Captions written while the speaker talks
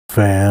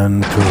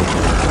Fan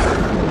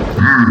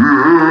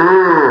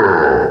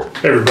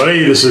Hey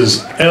everybody, this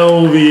is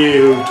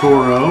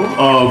Toro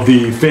of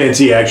the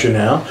Fancy Action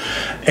Now,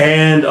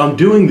 and I'm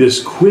doing this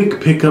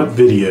quick pickup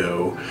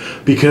video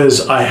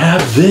because I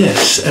have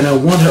this and I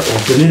want to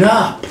open it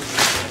up.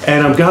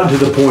 And I've gotten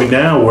to the point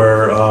now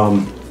where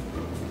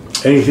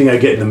anything I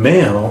get in the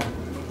mail,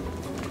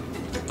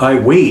 I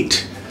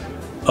wait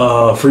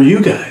for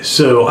you guys.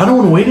 So I don't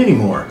want to wait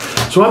anymore.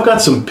 So I've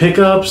got some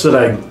pickups that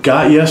I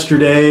got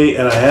yesterday,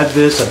 and I've had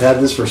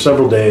this for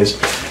several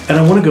days, and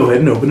I want to go ahead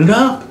and open it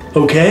up,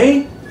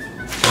 okay?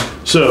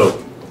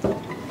 So,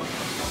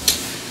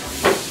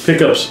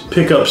 pickups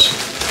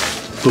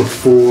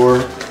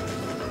before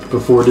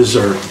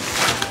dessert.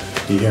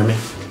 You hear me?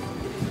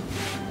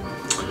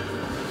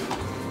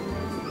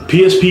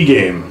 PSP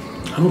game.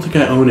 I don't think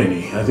I own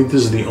any. I think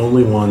this is the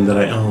only one that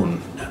I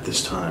own at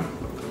this time.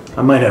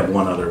 I might have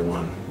one other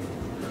one,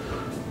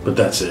 but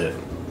that's it.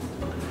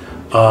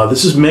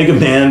 This is Mega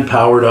Man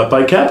powered up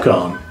by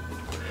Capcom.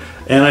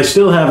 And I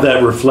still have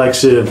that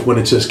reflexive when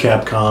it says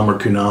Capcom or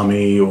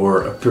Konami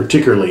or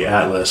particularly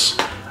Atlas.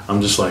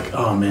 I'm just like,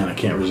 oh man, I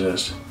can't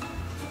resist.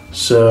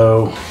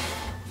 So,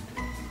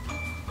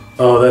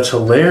 oh, that's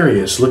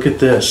hilarious. Look at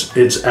this.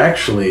 It's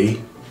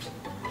actually,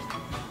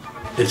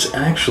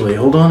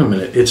 hold on a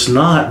minute. It's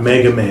not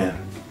Mega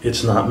Man.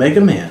 It's not Mega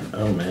Man.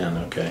 Oh man,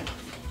 okay.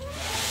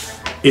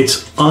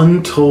 It's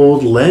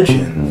Untold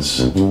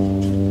Legends.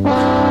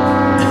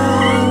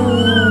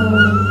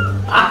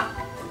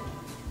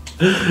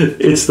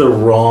 It's the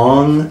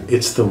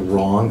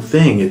wrong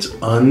thing. It's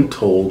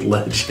Untold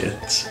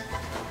Legends.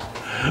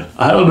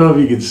 I don't know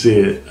if you can see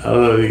it.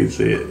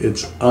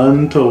 It's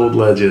Untold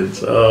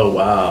Legends. Oh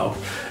wow.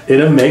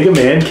 In a Mega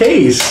Man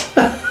case.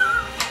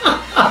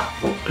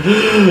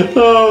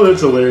 Oh,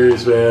 that's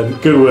hilarious, man.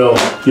 Goodwill,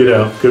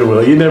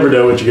 Goodwill. You never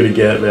know what you're gonna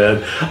get,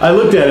 man. I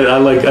looked at it, I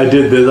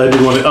did this, I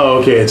didn't want to, oh,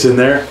 okay, it's in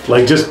there.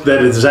 Like, just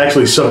that there's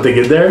actually something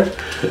in there.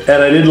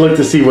 And I didn't look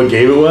to see what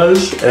game it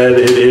was, and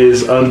it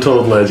is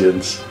Untold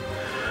Legends.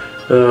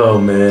 Oh,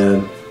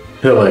 man.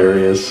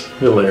 Hilarious.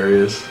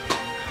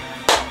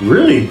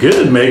 Really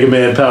good Mega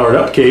Man powered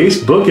up case,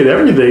 book and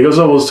everything. It was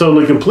almost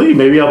totally complete.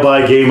 Maybe I'll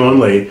buy game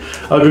only.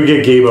 I'll go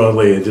get game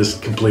only and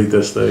just complete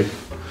this thing.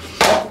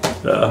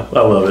 I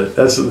love it.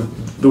 That's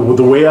the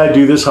way I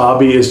do this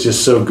hobby is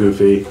just so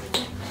goofy.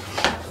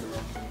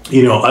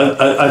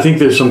 I think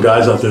there's some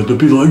guys out there that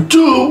be like,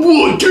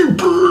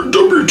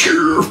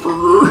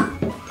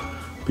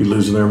 be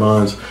losing their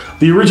minds.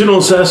 The original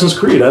Assassin's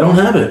Creed, I don't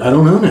have it. I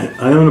don't own it.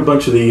 I own a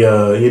bunch of the,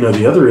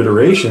 the other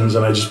iterations,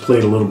 and I just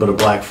played a little bit of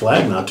Black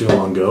Flag not too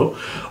long ago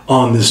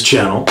on this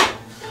channel.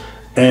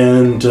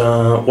 And,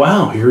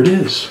 wow, here it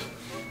is.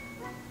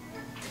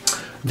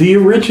 The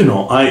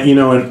original,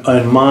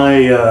 and my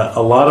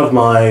a lot of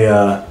my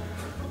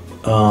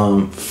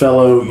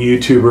fellow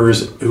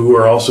YouTubers who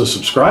are also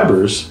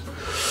subscribers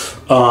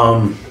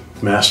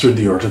mastered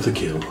the art of the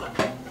kill.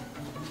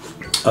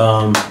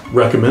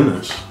 Recommend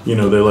this. They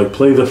like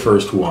play the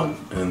first one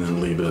and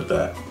then leave it at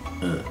that.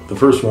 The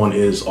first one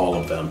is all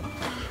of them,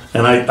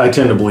 and I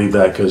tend to believe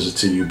that because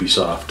it's a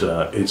Ubisoft.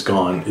 It's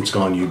gone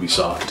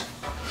Ubisoft.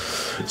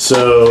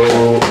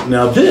 So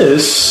now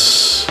this.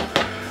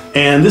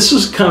 And this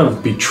is kind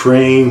of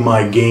betraying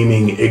my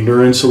gaming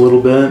ignorance a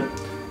little bit,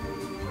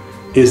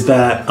 is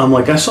that I'm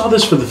like, I saw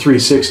this for the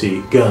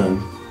 360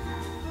 gun.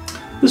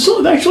 These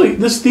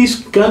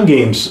gun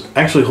games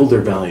actually hold their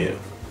value.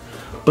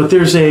 But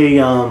there's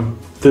an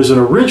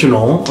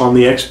original on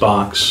the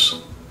Xbox,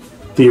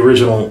 the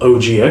original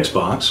OG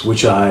Xbox,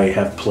 which I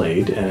have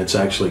played, and it's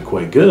actually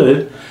quite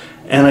good.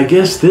 And I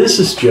guess this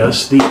is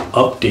just the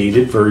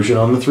updated version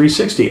on the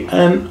 360.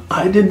 And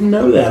I didn't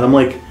know that. I'm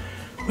like,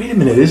 wait a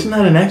minute, isn't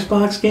that an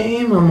Xbox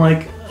game? I'm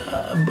like,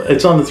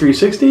 it's on the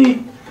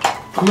 360?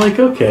 I'm like,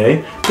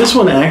 okay. This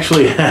one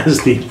actually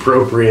has the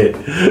appropriate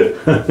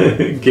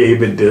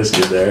game and disc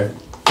in there.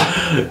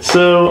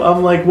 So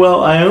I'm like,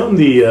 well, I own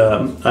the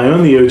OG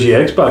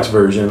Xbox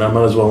version. I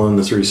might as well own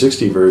the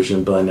 360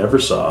 version by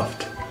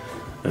Neversoft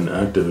and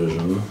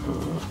Activision.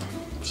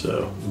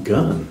 So,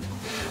 gun.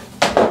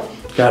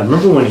 God,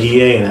 remember when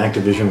EA and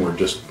Activision were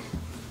just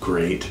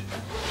great?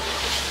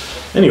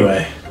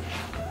 Anyway.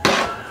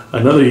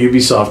 Another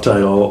Ubisoft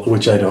title,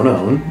 which I don't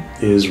own,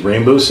 is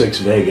Rainbow Six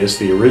Vegas,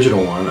 the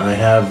original one. I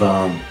have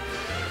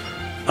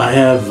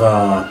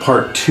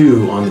part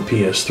 2 on the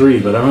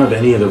PS3, but I don't have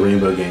any of the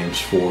Rainbow games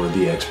for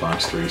the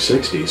Xbox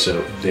 360,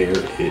 so there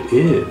it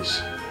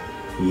is.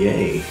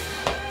 Yay.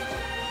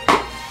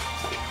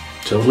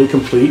 Totally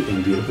complete,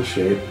 in beautiful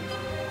shape.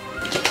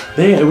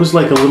 It was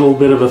like a little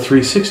bit of a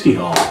 360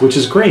 haul, which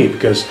is great,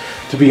 because,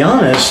 to be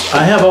honest,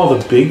 I have all the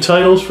big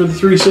titles for the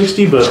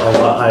 360, but a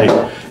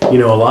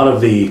lot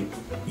of the,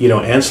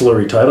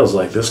 ancillary titles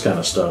like this kind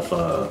of stuff,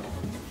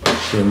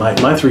 my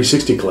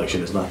 360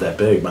 collection is not that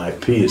big. My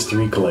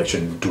PS3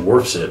 collection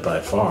dwarfs it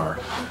by far.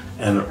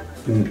 And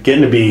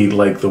getting to be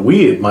like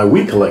my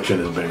Wii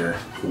collection is bigger.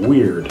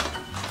 Weird.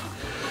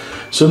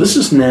 So this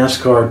is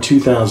NASCAR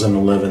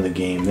 2011, the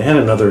game. They had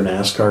another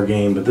NASCAR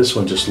game, but this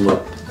one just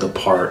looked the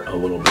part a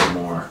little bit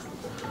more.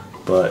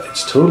 But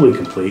it's totally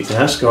complete.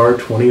 NASCAR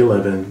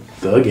 2011,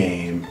 the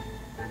game.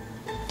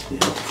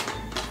 Yep.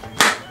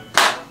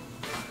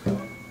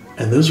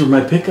 And those are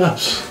my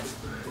pickups.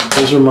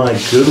 Those are my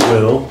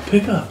Goodwill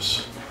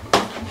pickups.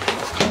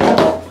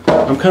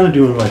 I'm kind of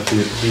doing like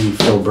the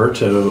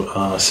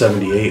Filberto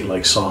 78,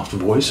 like soft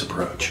voice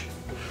approach.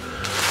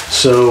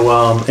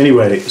 So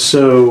anyway, it's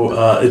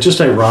just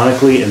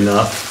ironically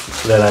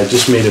enough that I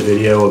just made a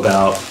video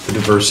about the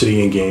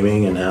diversity in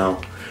gaming and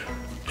how,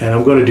 and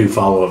I'm going to do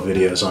follow-up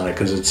videos on it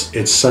because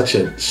it's such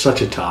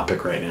a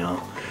topic right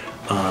now,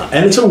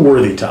 and it's a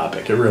worthy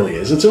topic. It really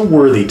is. It's a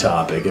worthy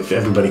topic if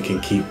everybody can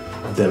keep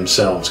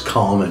themselves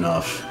calm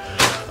enough.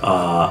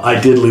 I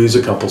did lose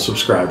a couple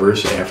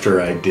subscribers after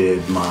I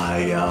did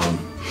my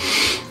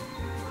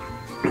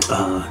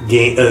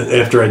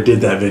after I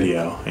did that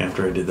video.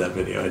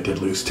 I did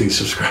lose 2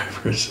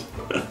 subscribers.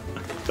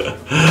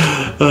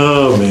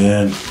 Oh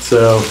man.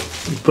 So,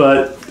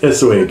 but that's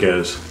the way it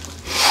goes.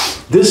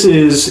 This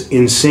is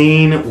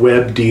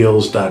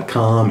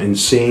insanewebdeals.com,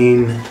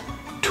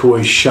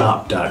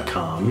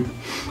 insanetoyshop.com,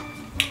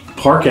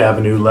 Park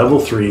Avenue, level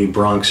 3,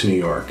 Bronx, New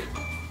York.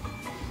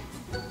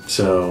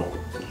 So,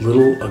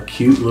 a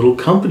cute little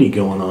company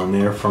going on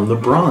there from the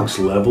Bronx,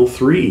 level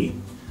 3.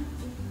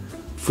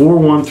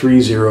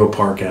 4130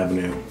 Park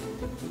Avenue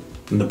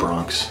in the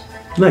Bronx.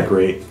 Isn't that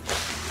great?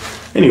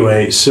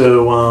 Anyway,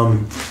 so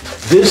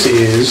this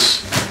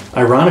is,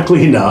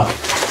 ironically enough,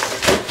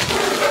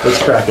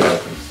 let's crack it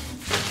open.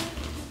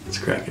 Let's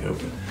crack it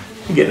open.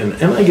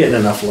 Am I getting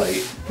enough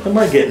light? Am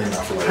I getting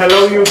enough light?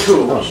 Hello,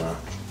 YouTube. Oh, no.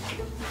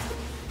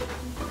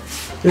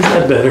 Is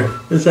that better?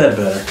 Is that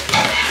better?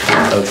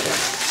 Okay,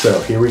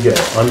 so here we go.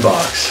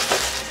 Unbox.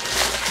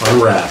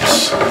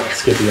 Unwraps.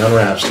 Let's get the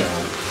unwraps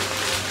going.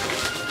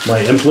 My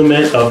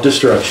implement of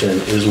destruction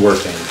is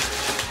working.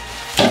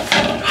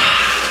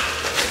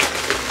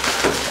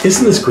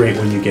 Isn't this great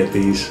when you get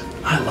these?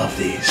 I love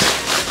these.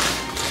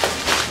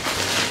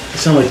 I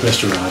sound like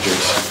Mr.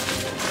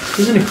 Rogers.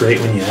 Isn't it great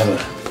when you have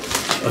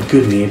a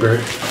good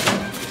neighbor?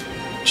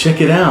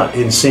 Check it out,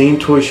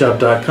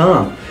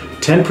 insanetoyshop.com.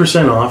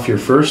 10% off your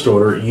first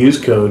order. Use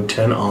code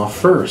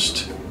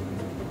 10OFF1st.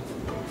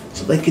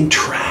 So they can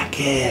track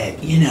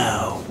it, you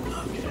know.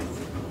 Okay.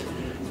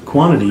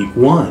 Quantity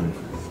 1.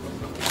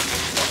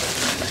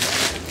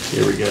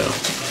 Here we go.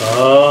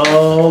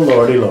 Oh,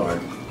 lordy lord.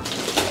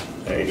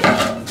 There you go.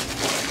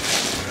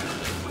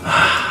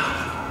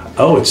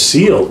 Oh, it's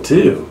sealed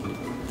too.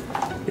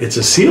 It's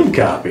a sealed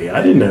copy.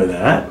 I didn't know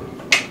that.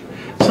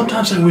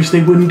 Sometimes I wish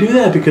they wouldn't do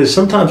that because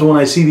sometimes when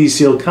I see these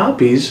sealed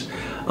copies,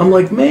 I'm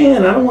like,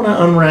 man, I don't want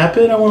to unwrap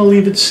it. I want to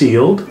leave it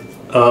sealed.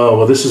 Oh,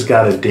 well, this has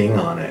got a ding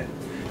on it.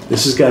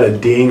 This has got a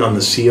ding on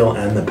the seal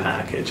and the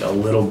package, a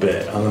little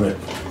bit. I'm going to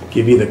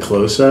give you the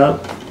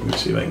close-up. Let me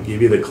see if I can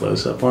give you the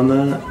close-up on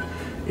that.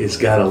 It's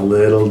got a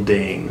little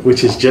ding,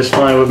 which is just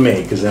fine with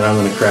me, because then I'm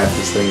going to crack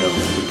this thing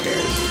open. Who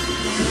cares?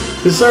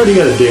 This has already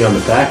got a ding on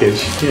the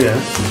package, you know.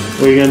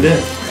 What are you going to do?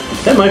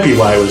 That might be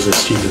why it was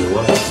as cheap as it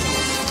was.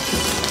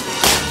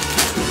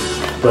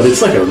 But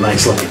it's like a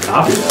nice looking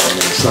copy, though. I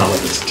mean, it's not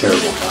like it's a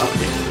terrible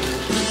copy.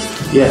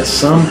 Yeah,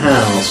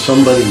 somehow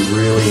somebody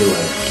really,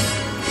 like,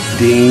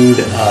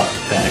 dinged up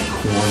that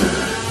corner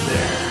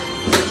there.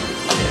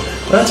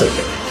 Yeah, that's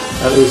okay.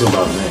 That doesn't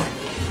bother me.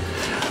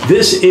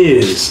 This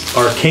is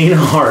Arcana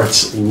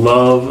Hearts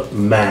Love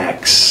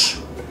Max!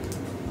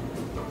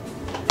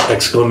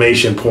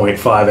 Exclamation point,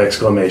 5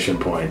 exclamation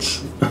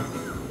points.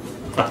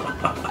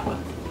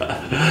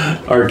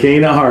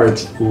 Arcana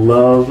Hearts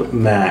Love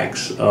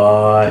Max.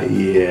 Oh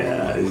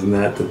yeah, isn't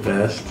that the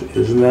best?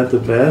 Isn't that the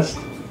best?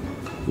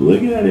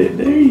 Look at it,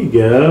 there you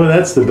go.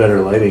 That's the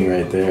better lighting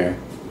right there.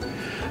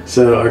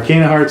 So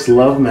Arcana Hearts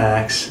Love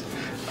Max.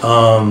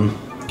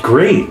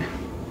 Great.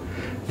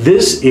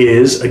 This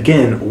is,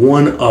 again,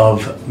 one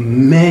of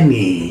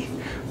many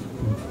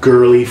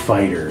girly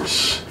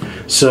fighters.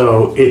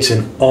 So it's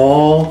an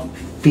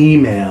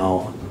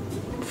all-female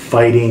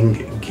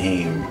fighting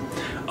game,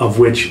 of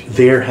which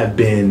there have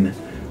been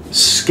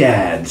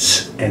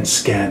scads and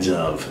scads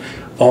of,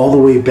 all the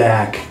way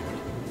back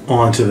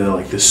onto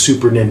the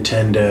Super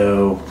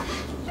Nintendo.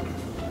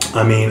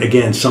 I mean,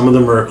 again, some of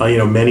them are,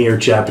 many are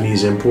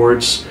Japanese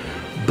imports.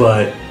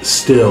 But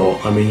still,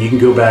 I mean, you can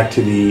go back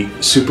to the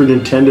Super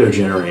Nintendo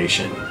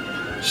generation.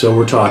 So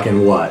we're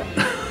talking what?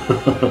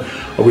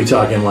 Are we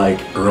talking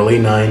like early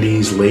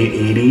 90s, late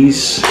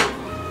 80s?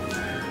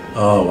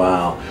 Oh,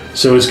 wow.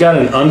 So it's got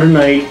an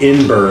undernight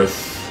in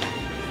birth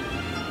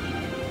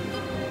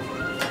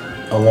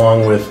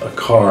along with a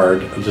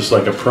card, just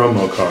like a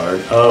promo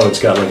card. Oh, it's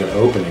got like an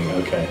opening.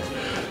 Okay.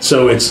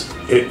 So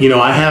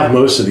I have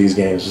most of these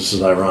games. This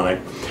is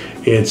ironic.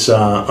 It's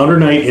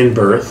undernight in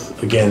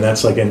birth. Again,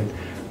 that's like an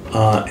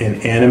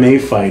anime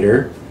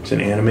fighter. It's an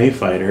anime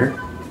fighter.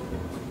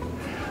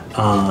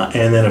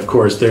 And then, of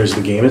course, there's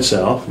the game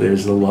itself.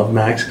 There's the Love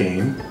Max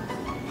game.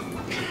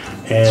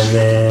 And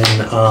then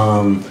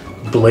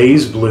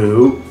Blaze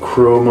Blue,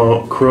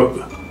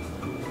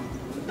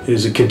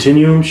 is it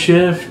Continuum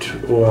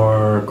Shift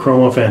or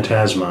Chromo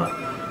Phantasma?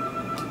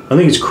 I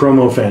think it's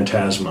Chromo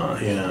Phantasma,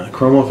 yeah.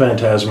 Chromo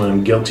Phantasma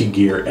and Guilty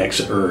Gear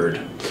X-Erd.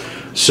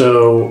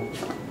 So,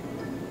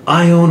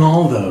 I own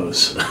all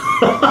those.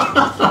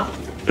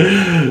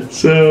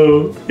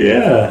 So,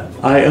 yeah,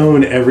 I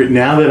own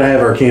now that I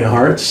have Arcana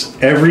Hearts,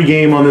 every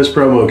game on this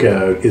promo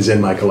code is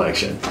in my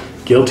collection.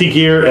 Guilty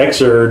Gear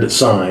X-Erd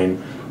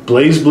Sign,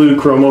 Blaze Blue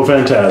Chromo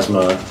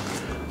Phantasma,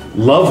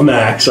 Love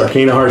Max,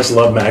 Arcana Hearts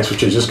Love Max,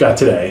 which I just got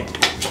today,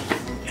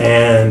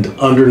 and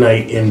Under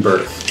Night in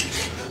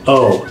Birth.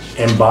 Oh,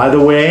 and by the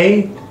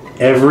way,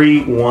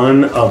 every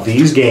one of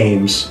these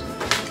games,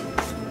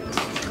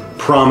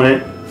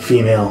 prominent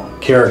female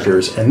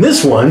characters, and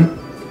this one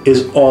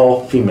is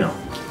all female.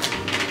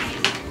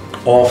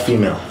 All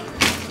female.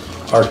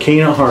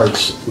 Arcana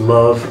Hearts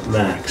Love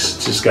Max.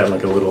 It's just got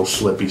like a little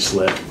slippy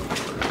slip.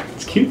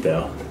 It's cute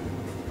though.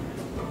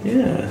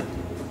 Yeah,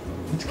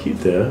 it's cute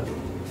though.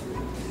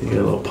 You got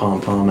a little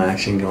pom-pom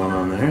action going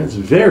on there. It's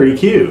very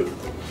cute.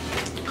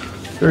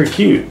 Very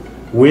cute.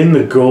 Win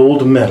the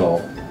gold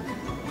medal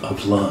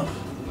of love.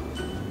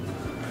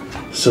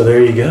 So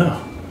there you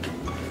go.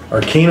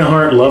 Arcana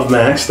Heart Love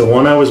Max, the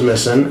one I was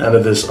missing out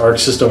of this Arc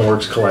System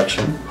Works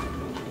collection.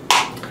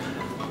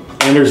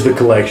 Enters the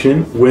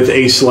collection with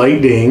a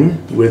slight ding.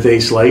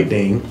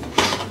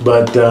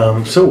 But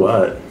so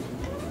what?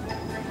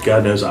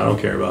 God knows I don't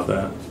care about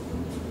that.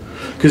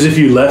 Because if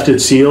you left it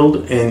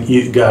sealed and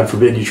you, God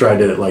forbid, you tried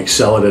to like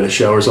sell it at a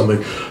show or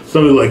something,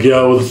 somebody like,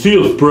 yeah, well the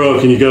seal's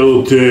broke and you got a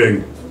little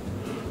ding,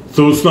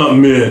 so it's not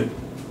mint,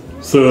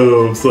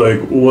 so it's like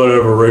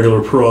whatever,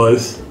 regular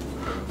price.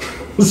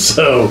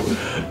 So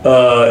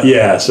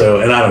yeah,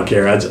 so, and I don't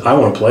care. I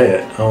want to play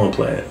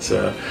it.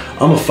 So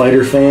I'm a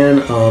fighter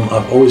fan.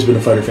 I've always been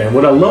a fighter fan.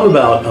 What I love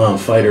about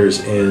fighters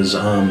is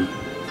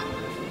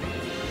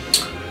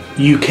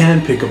you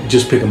can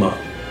just pick them up.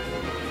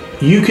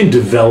 You can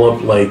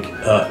develop like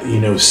you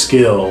know,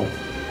 skill,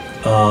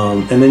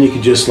 and then you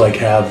can just like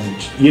have,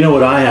 you know,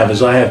 what I have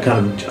is I have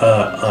kind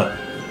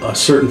of a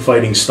certain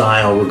fighting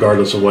style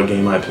regardless of what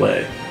game I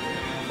play,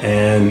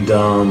 and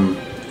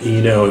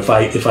you know, if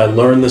I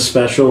learn the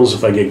specials,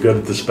 if I get good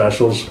at the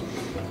specials,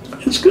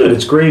 it's good.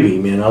 It's gravy,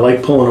 man. I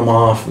like pulling them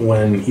off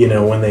when, you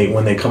know, when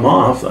they come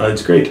off.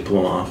 It's great to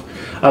pull them off.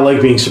 I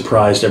like being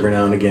surprised every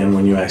now and again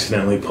when you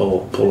accidentally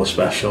pull a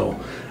special.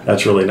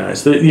 That's really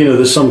nice. You know,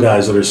 there's some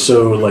guys that are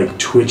so like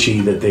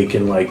twitchy that they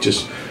can like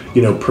just,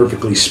 you know,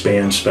 perfectly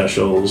spam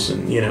specials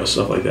and, you know,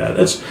 stuff like that.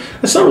 That's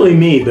not really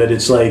me, but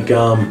it's like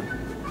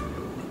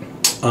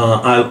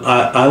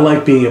I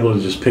like being able to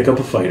just pick up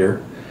a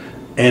fighter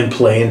and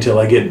play until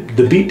I get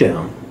the beat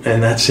down,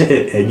 and that's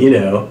it. And you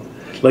know,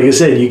 like I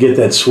said, you get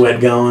that sweat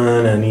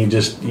going and you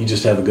just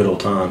have a good old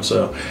time.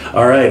 So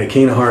all right,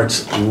 Arcana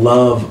Hearts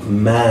Love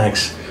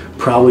Max.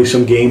 Probably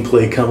some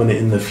gameplay coming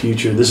in the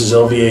future. This is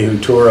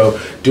Toro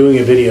doing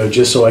a video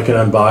just so I can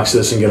unbox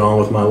this and get on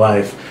with my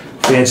life.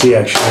 Fancy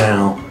action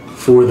now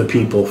for the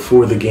people,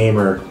 for the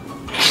gamer.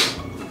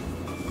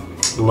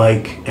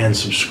 Like and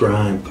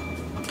subscribe.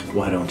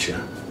 Why don't you?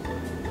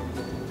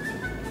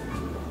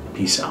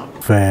 Peace out.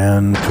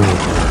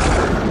 Toro.